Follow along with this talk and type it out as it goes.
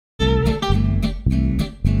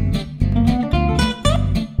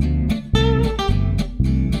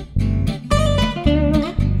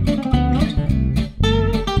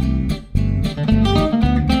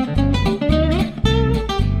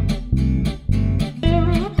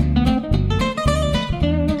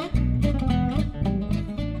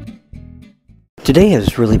Today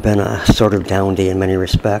has really been a sort of down day in many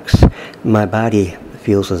respects. My body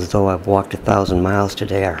feels as though I've walked 1,000 miles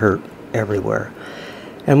today. I hurt everywhere.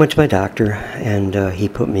 I went to my doctor and he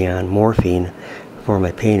put me on morphine for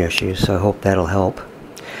my pain issues, so I hope that'll help.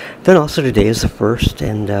 Then also today is the 1st,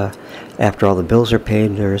 and after all the bills are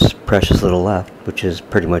paid, there's precious little left, which is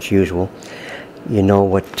pretty much usual. You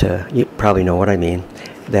probably know what I mean.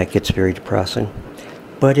 That gets very depressing.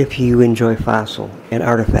 But if you enjoy fossil and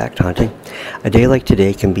artifact hunting, a day like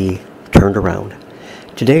today can be turned around.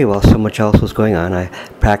 Today, while so much else was going on, I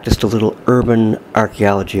practiced a little urban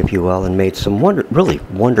archaeology, if you will, and made some really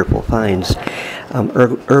wonderful finds.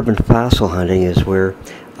 Urban fossil hunting is where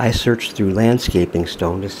I search through landscaping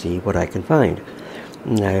stone to see what I can find.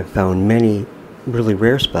 And I have found many really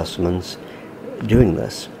rare specimens doing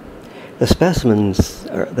this. The specimens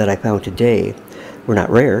that I found today were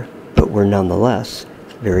not rare, but were nonetheless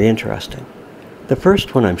very interesting. The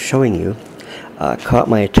first one I'm showing you caught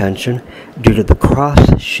my attention due to the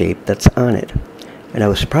cross shape that's on it. And I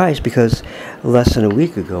was surprised because less than a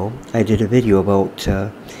week ago I did a video about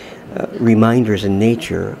reminders in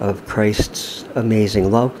nature of Christ's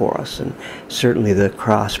amazing love for us, and certainly the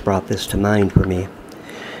cross brought this to mind for me.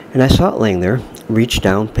 And I saw it laying there, reached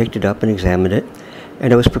down, picked it up and examined it,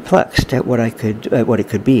 and I was perplexed at what it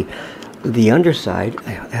could be. The underside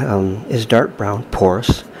is dark brown,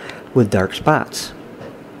 porous, with dark spots,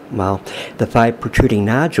 while the 5 protruding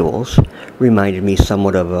nodules reminded me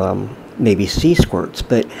somewhat of maybe sea squirts,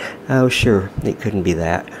 but I was sure it couldn't be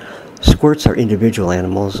that. Squirts are individual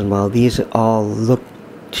animals, and while these all look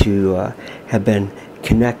to have been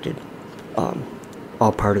connected,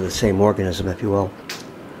 all part of the same organism, if you will.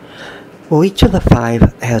 Well, each of the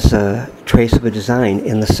 5 has a trace of a design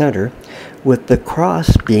in the center, with the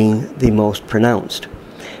cross being the most pronounced.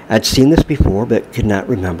 I'd seen this before, but could not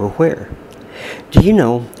remember where. Do you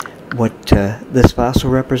know what this fossil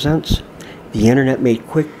represents? The internet made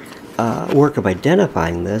quick work of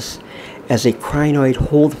identifying this as a crinoid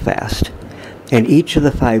holdfast, and each of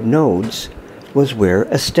the 5 nodes was where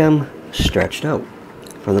a stem stretched out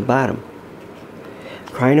from the bottom.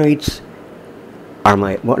 Crinoids are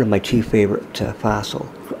one of my 2 favorite fossil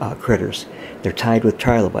critters. They're tied with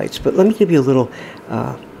trilobites, but let me give you a little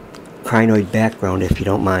crinoid background if you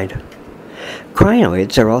don't mind.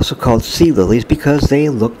 Crinoids are also called sea lilies because they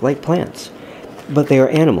look like plants, but they are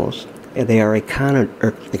animals, and they are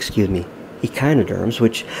echinoderms,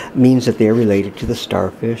 which means that they are related to the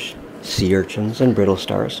starfish, sea urchins, and brittle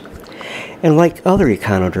stars. And like other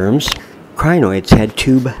echinoderms, crinoids had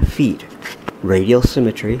tube feet, radial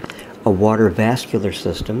symmetry, a water vascular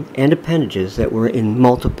system, and appendages that were in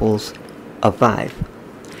multiples of 5.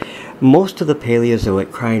 Most of the Paleozoic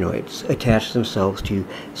crinoids attach themselves to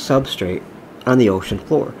substrate on the ocean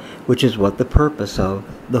floor, which is what the purpose of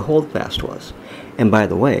the holdfast was. And by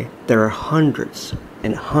the way, there are hundreds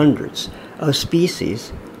and hundreds of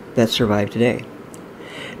species that survive today.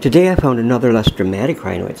 Today I found another less dramatic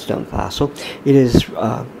crinoid stump fossil. It is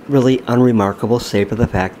really unremarkable, save for the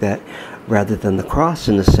fact that rather than the cross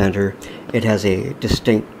in the center, it has a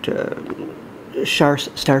distinct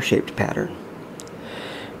star-shaped pattern.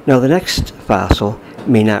 Now the next fossil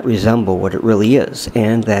may not resemble what it really is,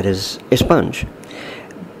 and that is a sponge.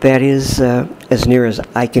 That is, as near as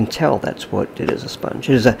I can tell, that's what it is, a sponge.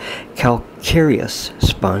 It is a calcareous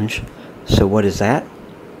sponge. So what is that?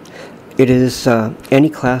 It is any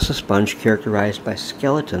class of sponge characterized by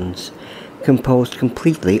skeletons composed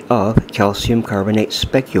completely of calcium carbonate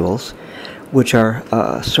specules, which are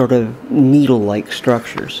sort of needle-like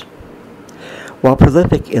structures. While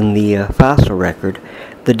prolific in the fossil record,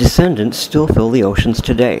 the descendants still fill the oceans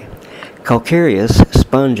today. Calcareous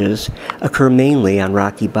sponges occur mainly on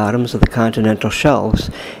rocky bottoms of the continental shelves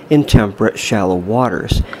in temperate, shallow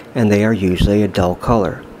waters, and they are usually a dull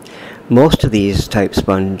color. Most of these type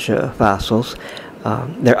sponge fossils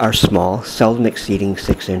there are small, seldom exceeding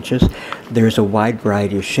 6 inches. There's a wide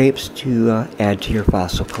variety of shapes to add to your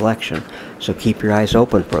fossil collection, so keep your eyes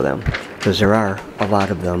open for them, because there are a lot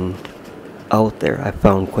of them out there. I've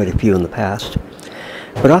found quite a few in the past.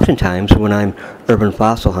 But oftentimes, when I'm urban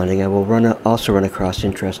fossil hunting, I will also run across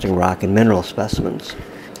interesting rock and mineral specimens.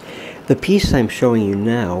 The piece I'm showing you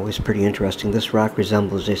now is pretty interesting. This rock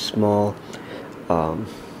resembles a small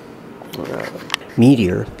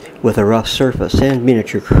meteor with a rough surface and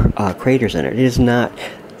miniature craters in it. It is not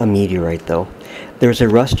a meteorite, though. There's a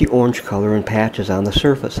rusty orange color and patches on the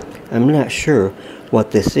surface. I'm not sure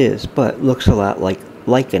what this is, but looks a lot like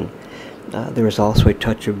lichen. There is also a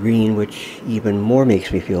touch of green, which even more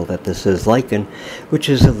makes me feel that this is lichen, which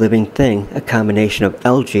is a living thing, a combination of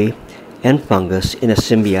algae and fungus in a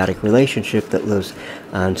symbiotic relationship that lives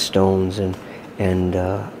on stones and and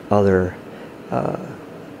other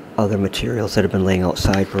materials that have been laying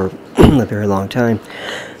outside for a very long time.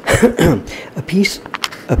 A piece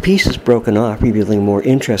is broken off, revealing more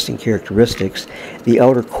interesting characteristics. The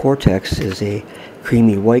outer cortex is a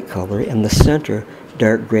creamy white color, and the center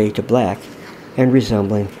dark gray to black, and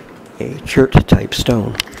resembling a chert-type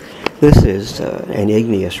stone. This is an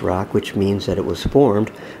igneous rock, which means that it was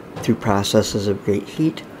formed through processes of great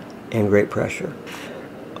heat and great pressure.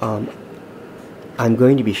 I'm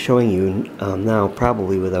going to be showing you now,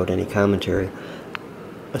 probably without any commentary,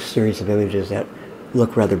 a series of images that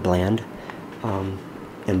look rather bland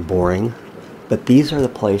and boring, but these are the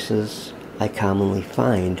places I commonly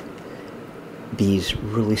find these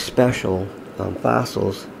really special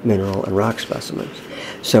fossils, mineral, and rock specimens.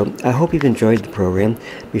 So I hope you've enjoyed the program.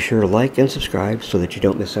 Be sure to like and subscribe so that you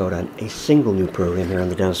don't miss out on a single new program here on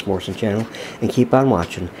the Dennis Morrison channel, and keep on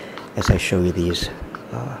watching as I show you these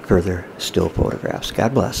further still photographs.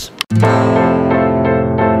 God bless.